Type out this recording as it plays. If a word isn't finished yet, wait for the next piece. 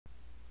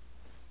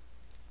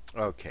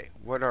Okay,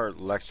 what are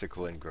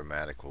lexical and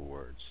grammatical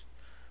words?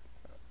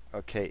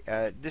 Okay,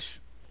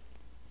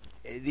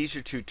 these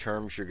are two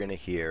terms you're going to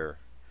hear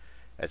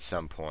at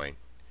some point,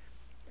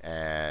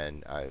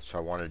 and so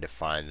I want to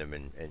define them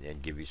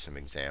and give you some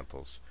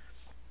examples.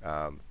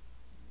 Um,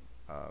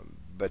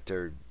 but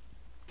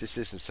this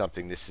isn't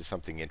something. This is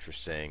something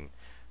interesting.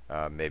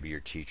 Maybe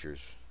your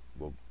teachers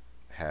will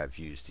have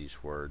used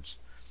these words.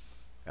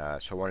 So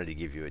I wanted to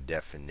give you a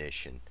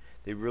definition.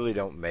 They really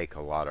don't make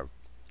a lot of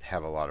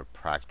have a lot of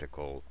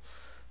practical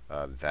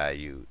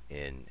value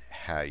in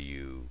how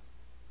you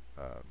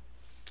uh,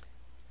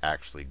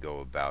 actually go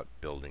about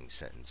building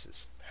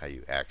sentences, how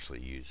you actually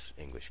use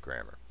English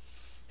grammar.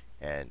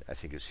 And I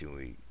think you'll see when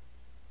we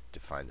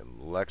define them.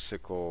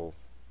 Lexical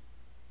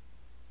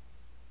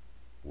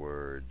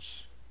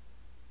words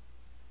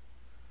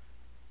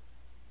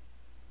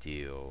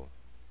deal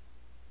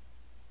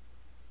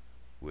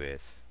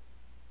with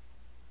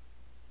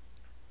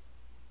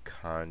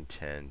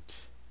content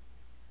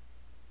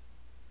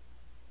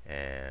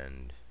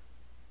and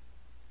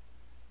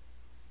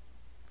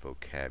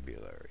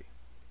vocabulary.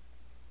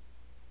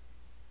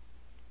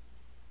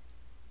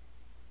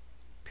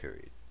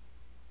 Period.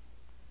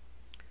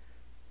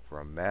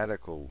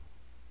 Grammatical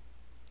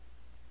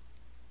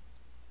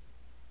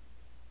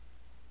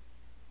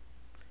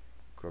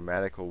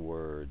grammatical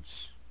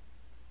words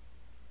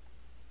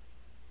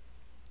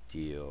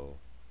deal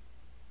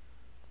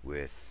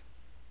with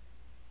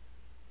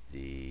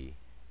the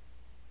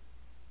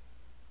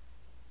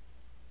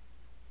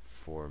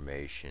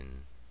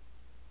formation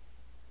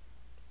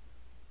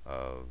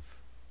of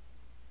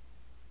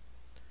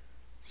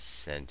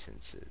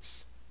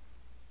sentences.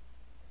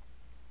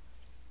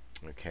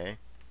 Okay?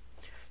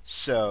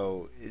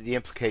 So the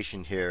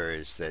implication here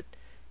is that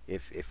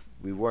if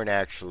we weren't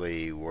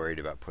actually worried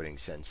about putting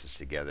sentences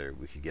together,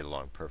 we could get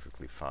along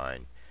perfectly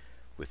fine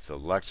with the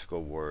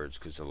lexical words,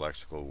 because the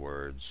lexical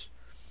words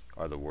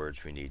are the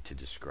words we need to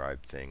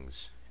describe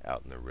things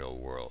out in the real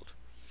world.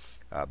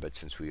 But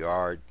since we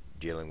are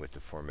dealing with the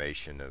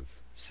formation of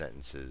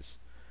sentences,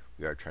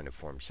 we are trying to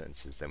form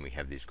sentences, then we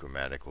have these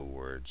grammatical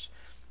words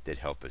that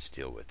help us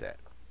deal with that.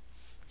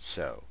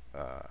 So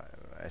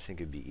I think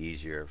it'd be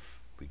easier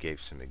if we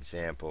gave some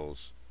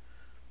examples,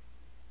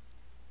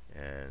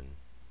 and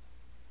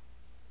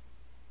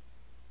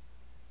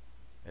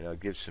I'll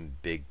give some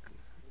big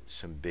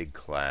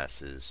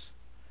classes,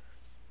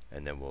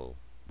 and then we'll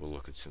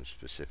look at some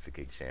specific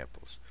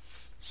examples.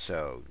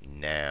 So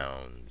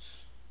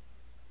nouns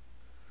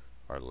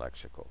are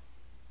lexical.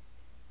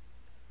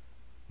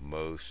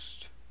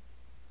 Most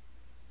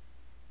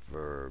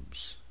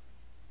verbs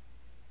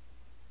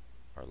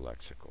are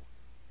lexical.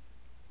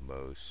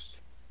 Most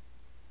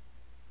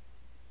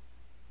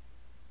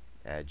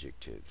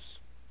adjectives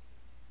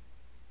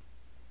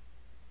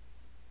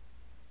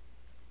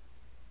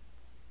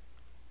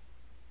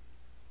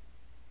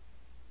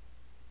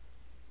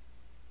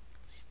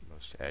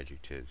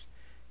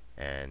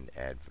and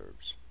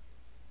adverbs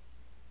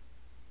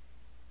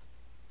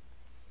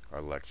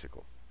are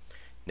lexical.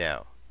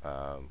 Now,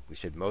 we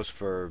said most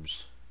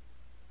verbs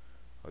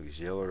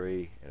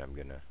auxiliary, and I'm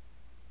going to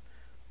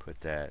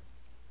put that,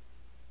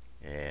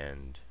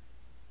 and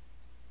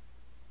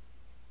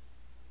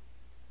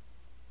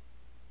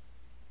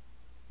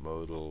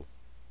modal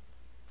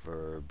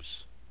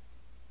verbs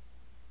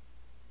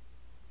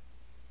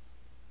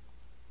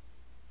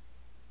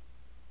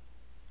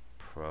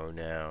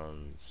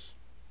pronouns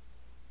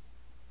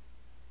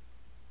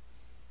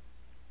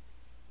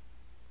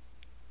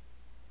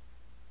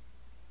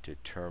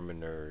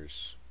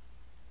determiners,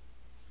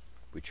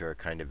 which are a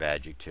kind of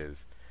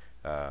adjective.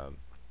 Let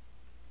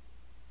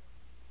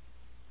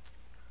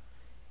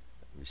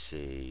me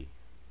see,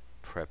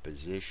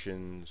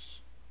 prepositions,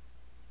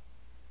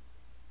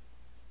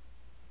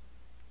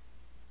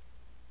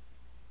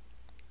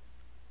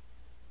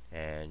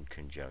 and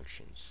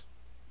conjunctions.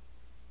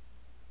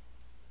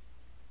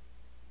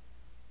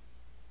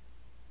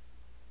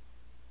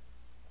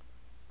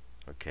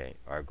 Okay,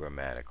 are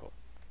grammatical.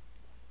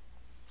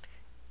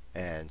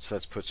 And so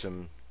let's put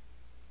some.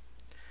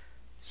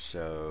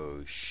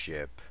 So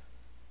ship,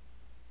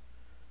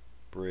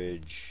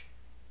 bridge,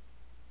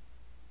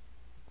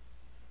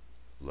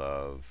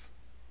 love,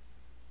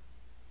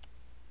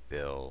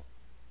 bill.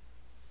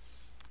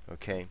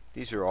 Okay,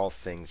 these are all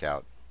things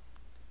out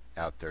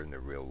there in the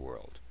real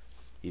world,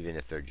 even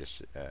if they're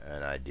just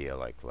an idea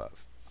like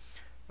love.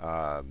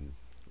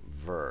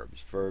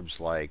 Verbs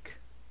like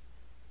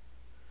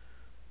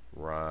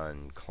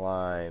run,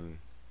 climb,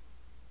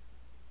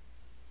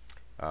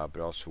 but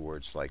also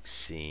words like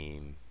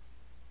seem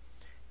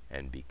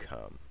and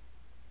become.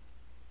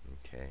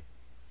 Okay,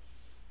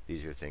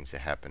 these are things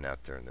that happen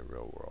out there in the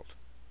real world.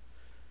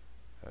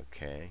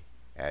 Okay,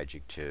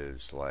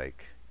 adjectives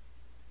like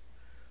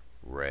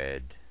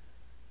red,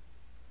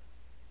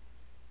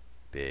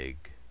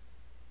 big,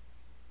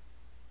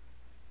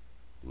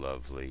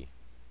 lovely,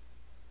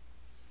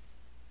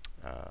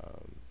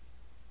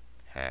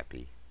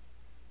 happy.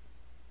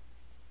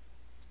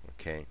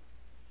 Okay,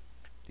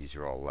 these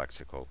are all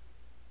lexical,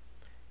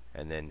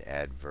 and then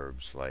add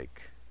verbs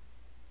like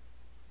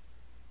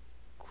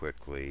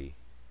quickly,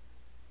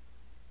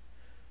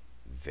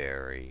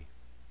 very,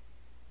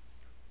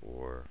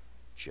 or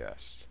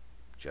just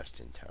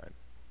in time.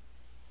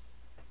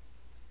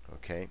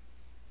 Okay?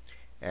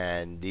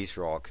 And these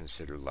are all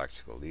considered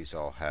lexical. These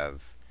all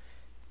have,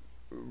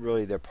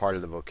 really, they're part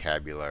of the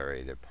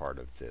vocabulary. They're part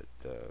of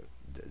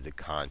the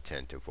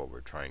content of what we're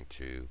trying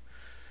to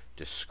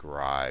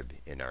describe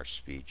in our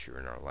speech or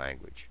in our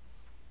language.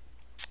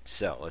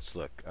 So let's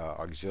look.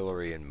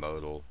 Auxiliary and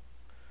modal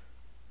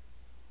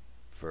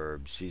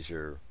verbs. These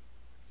are,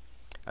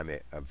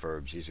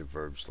 verbs. These are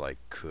verbs like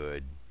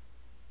could,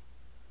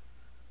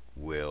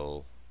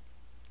 will.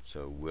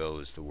 So will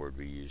is the word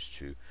we use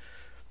to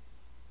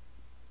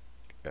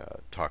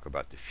talk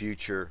about the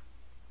future.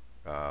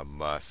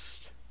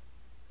 Must.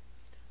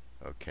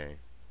 Okay.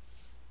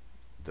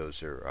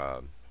 Those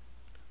are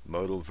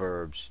modal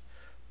verbs.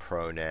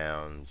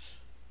 Pronouns.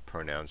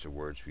 Pronouns are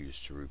words we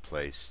use to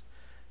replace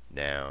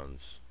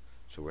nouns.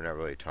 So we're not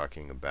really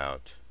talking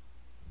about,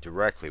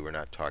 directly, we're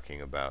not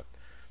talking about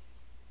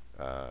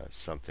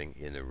something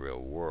in the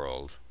real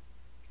world.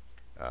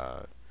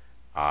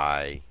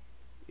 I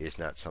is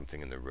not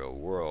something in the real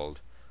world,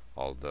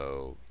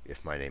 although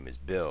if my name is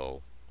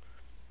Bill,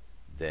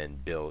 then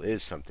Bill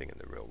is something in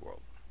the real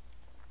world.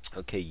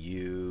 Okay,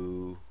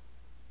 you,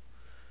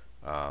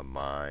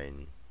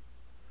 mine,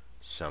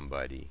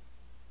 somebody.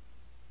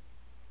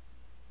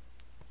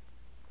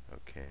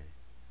 Okay.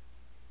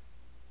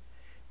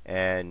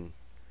 And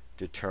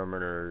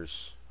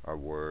determiners are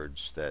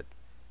words that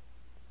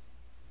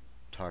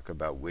talk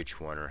about which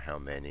one or how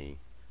many.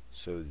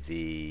 So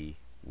the,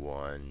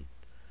 one,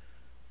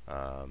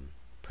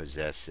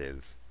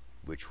 possessive,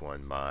 which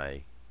one,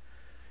 my,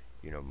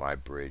 my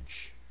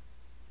bridge,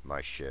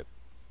 my ship.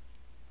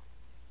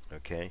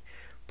 Okay,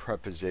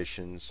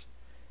 prepositions,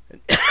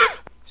 and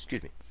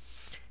excuse me.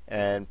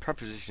 And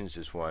prepositions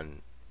is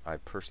one I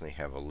personally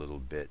have a little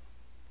bit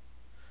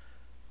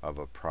of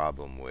a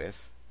problem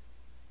with,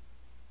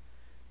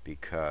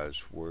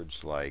 because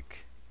words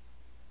like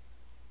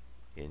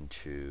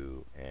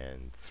into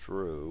and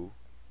through,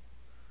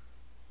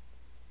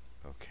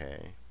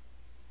 okay,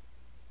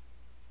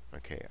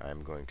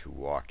 I'm going to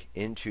walk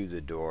into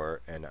the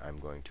door and I'm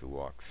going to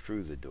walk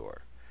through the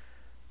door.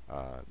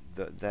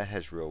 That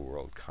has real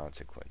world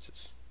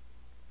consequences,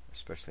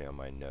 especially on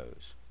my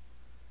nose.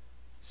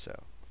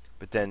 So,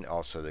 but then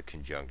also the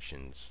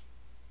conjunctions,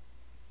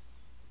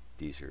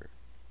 these are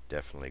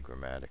definitely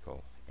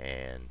grammatical.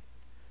 And,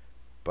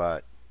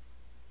 but,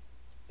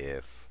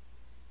 if,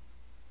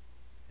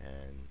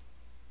 and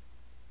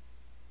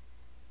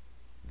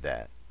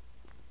that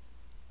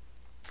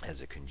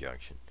as a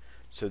conjunction.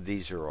 So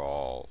these are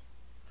all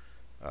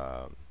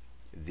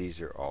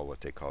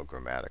what they call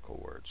grammatical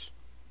words.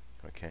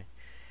 Okay,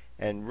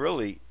 and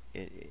really,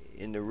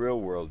 in the real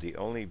world, the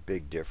only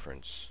big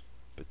difference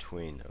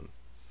between them,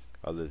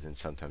 other than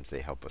sometimes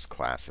they help us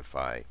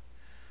classify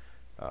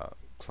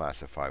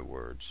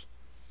words,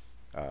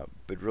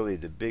 but really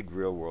the big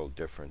real world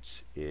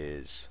difference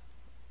is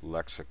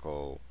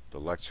lexical. The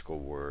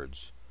lexical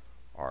words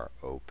are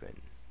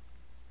open,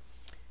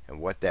 and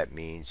what that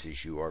means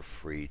is you are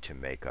free to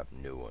make up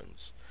new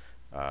ones.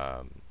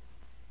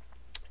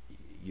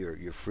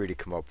 You're free to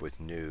come up with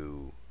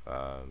new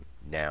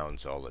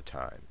nouns all the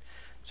time.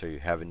 So you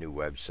have a new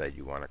website,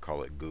 you want to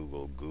call it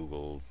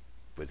Google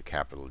with a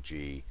capital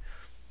G.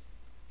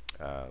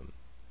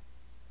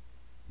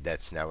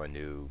 That's now a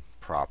new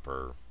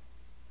proper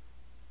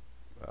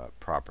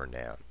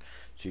noun.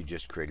 So you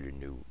just created a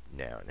new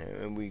noun,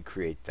 and we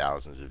create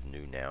thousands of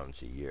new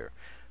nouns a year.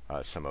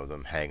 Some of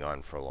them hang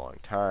on for a long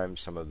time.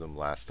 Some of them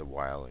last a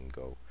while and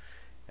go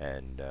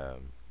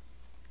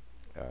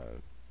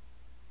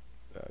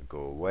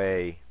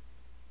away.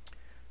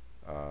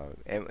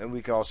 And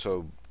we can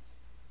also,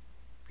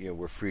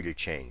 we're free to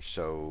change.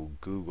 So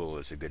Google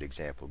is a good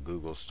example.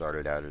 Google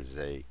started out as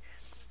a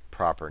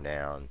proper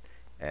noun,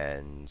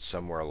 and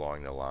somewhere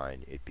along the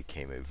line it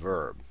became a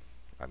verb.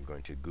 I'm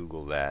going to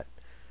Google that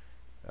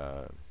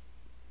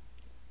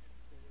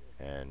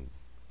and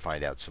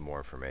find out some more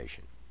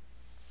information.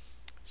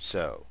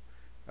 So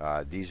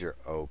these are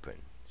open.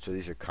 So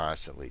these are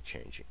constantly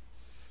changing.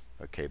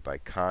 Okay, by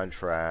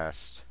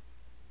contrast,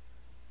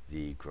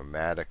 the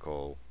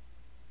grammatical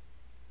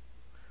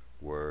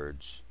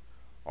words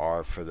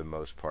are for the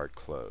most part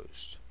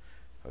closed.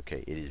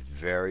 Okay, it is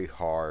very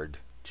hard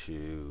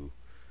to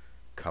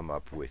come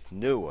up with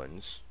new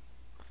ones,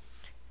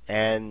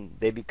 and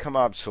they become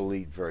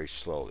obsolete very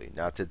slowly.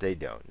 Not that they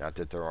don't. Not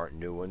that there aren't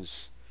new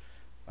ones.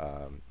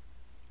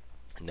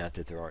 Not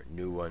that there aren't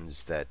new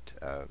ones that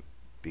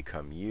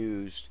become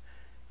used,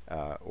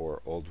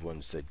 or old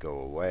ones that go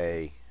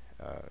away.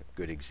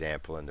 Good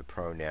example in the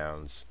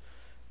pronouns,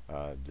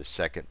 the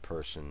second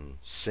person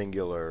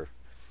singular,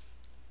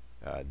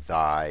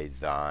 thy,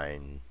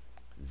 thine,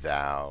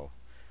 thou,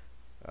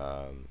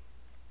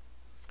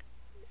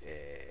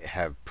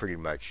 have pretty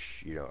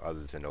much,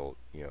 other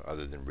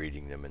than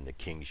reading them in the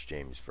King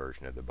James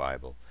version of the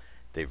Bible,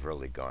 they've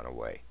really gone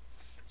away.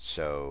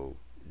 So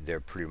they're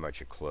pretty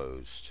much a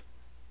closed.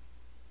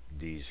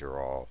 These are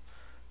all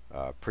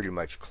pretty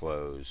much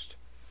closed,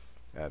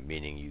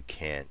 meaning you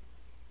can't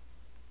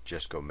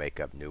just go make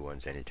up new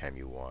ones anytime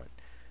you want.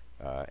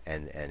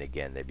 And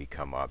again, they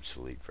become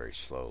obsolete very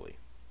slowly.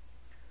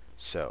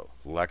 So,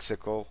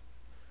 lexical,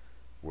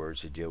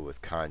 words that deal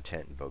with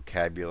content and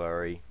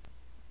vocabulary,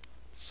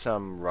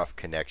 some rough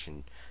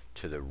connection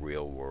to the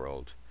real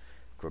world.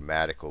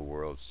 Grammatical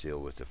words deal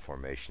with the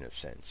formation of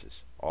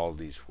sentences. All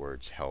these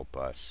words help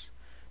us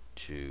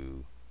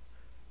to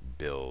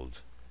build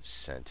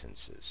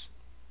sentences.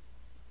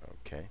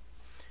 Okay?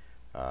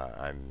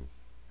 I'm,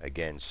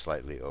 again,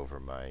 slightly over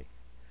my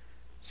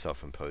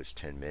self-imposed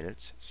 10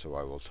 minutes, so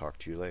I will talk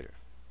to you later.